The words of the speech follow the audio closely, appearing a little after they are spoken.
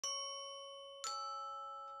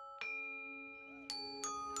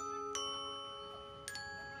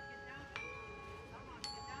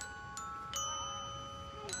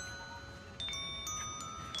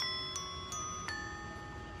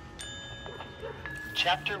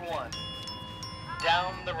Chapter 1,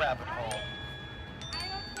 Down the Rabbit Hole.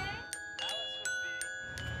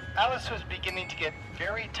 Alice was beginning to get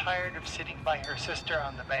very tired of sitting by her sister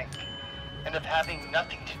on the bank and of having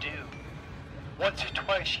nothing to do. Once or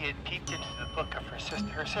twice she had peeked into the book of her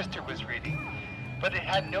sister was reading, but it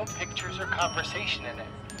had no pictures or conversation in it.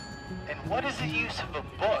 And what is the use of a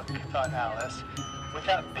book, thought Alice,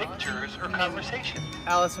 without pictures or conversation?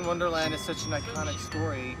 Alice in Wonderland is such an iconic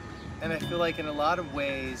story, and I feel like in a lot of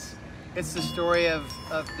ways it's the story of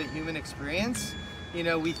the human experience. You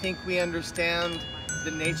know, we think we understand the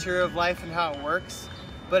nature of life and how it works,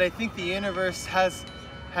 but I think the universe has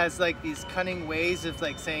like these cunning ways of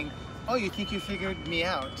like saying, oh, you think you figured me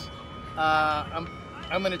out? I'm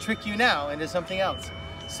gonna trick you now into something else.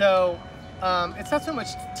 So it's not so much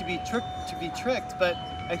to be tricked, but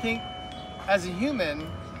I think as a human,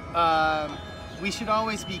 we should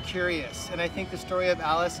always be curious. And I think the story of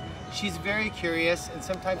Alice, she's very curious, and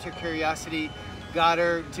sometimes her curiosity got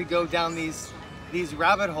her to go down these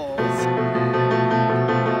rabbit holes.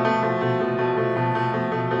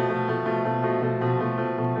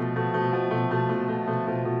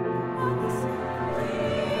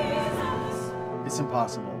 It's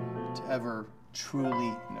impossible to ever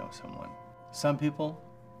truly know someone. Some people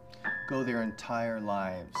go their entire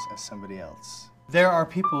lives as somebody else. There are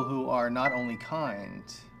people who are not only kind,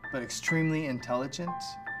 but extremely intelligent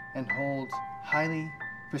and hold highly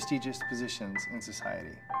prestigious positions in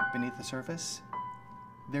society. Beneath the surface,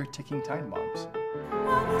 they're ticking time bombs.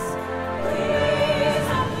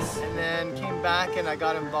 And then came back and I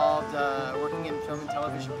got involved working in film and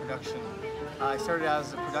television production. I started out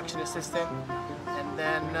as a production assistant, and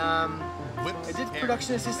then I did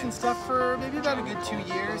production assistant stuff for maybe about a good 2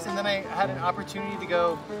 years, and then I had an opportunity to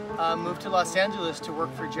go move to Los Angeles to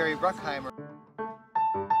work for Jerry Bruckheimer.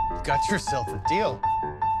 Got yourself a deal.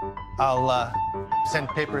 I'll send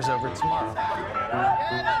papers over tomorrow.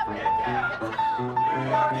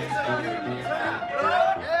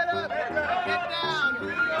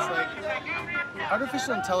 It's like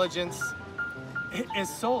artificial intelligence is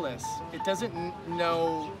soulless. It doesn't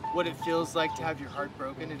know what it feels like to have your heart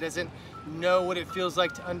broken. It doesn't know what it feels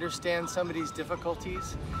like to understand somebody's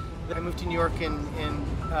difficulties. I moved to New York in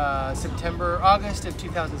August of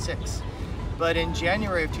 2006. But in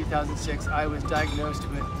January of 2006, I was diagnosed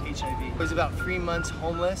with HIV. I was about 3 months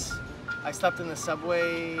homeless. I slept in the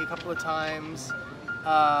subway a couple of times.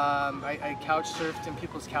 I couch surfed in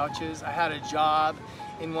people's couches. I had a job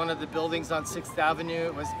in one of the buildings on 6th Avenue.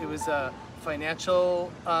 It was a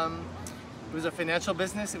financial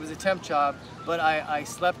business. It was a temp job, but I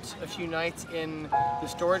slept a few nights in the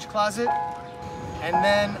storage closet. And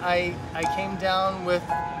then I came down with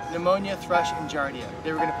pneumonia, thrush, and giardia.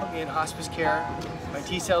 They were going to put me in hospice care. My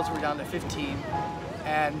T cells were down to 15.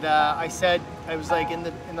 And I was like in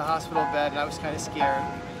the hospital bed, and I was kind of scared.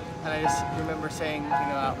 And I just remember saying,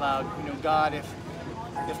 out loud, God, if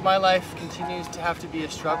my life continues to have to be a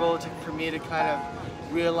struggle for me to kind of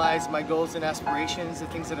realize my goals and aspirations, the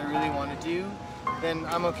things that I really want to do, then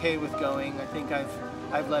I'm okay with going. I think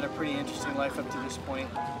I've led a pretty interesting life up to this point.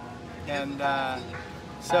 And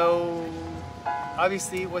so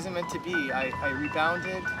obviously it wasn't meant to be. I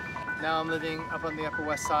rebounded. Now I'm living up on the Upper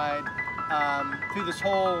West Side. Through this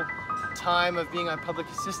whole time of being on public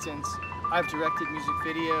assistance, I've directed music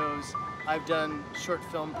videos, I've done short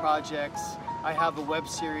film projects, I have a web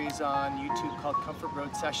series on YouTube called Comfort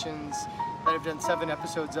Road Sessions that I've done 7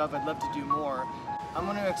 episodes of. I'd love to do more. I'm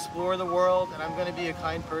going to explore the world, and I'm going to be a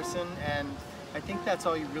kind person, and I think that's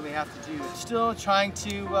all you really have to do. Still trying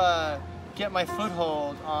to get my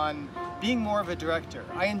foothold on being more of a director.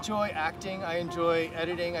 I enjoy acting, I enjoy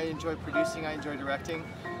editing, I enjoy producing, I enjoy directing,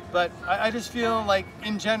 but I just feel like,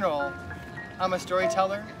 in general, I'm a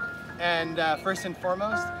storyteller, and first and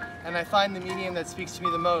foremost, and I find the medium that speaks to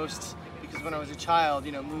me the most, because when I was a child,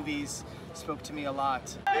 movies spoke to me a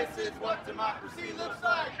lot. This is what democracy looks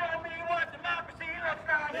like. Show me what democracy looks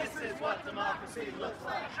like. This is what democracy looks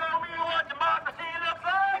like. Show me what democracy looks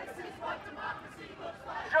like. This is what democracy looks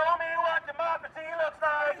like. Show me what democracy looks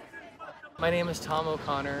like. My name is Tom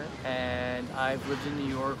O'Connor, and I've lived in New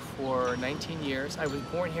York for 19 years. I was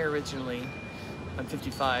born here originally. I'm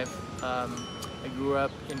 55. I grew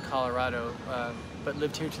up in Colorado, but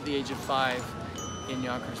lived here to the age of 5 in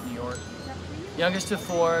Yonkers, New York. Youngest of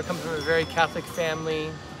 4, come from a very Catholic family.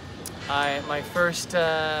 My first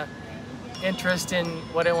interest in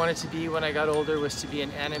what I wanted to be when I got older was to be an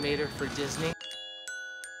animator for Disney.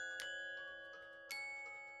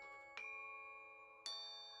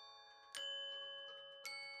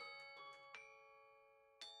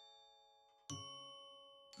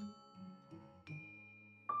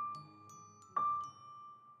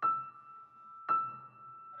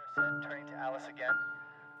 turning to Alice again.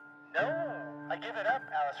 No, I give it up,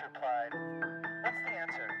 Alice replied. What's the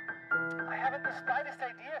answer? I haven't the slightest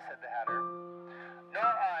idea, said the Hatter. Nor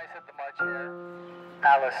I, said the March Hare.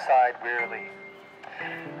 Alice sighed wearily.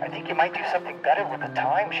 I think you might do something better with the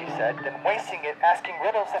time, she said, than wasting it asking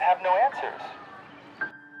riddles that have no answers.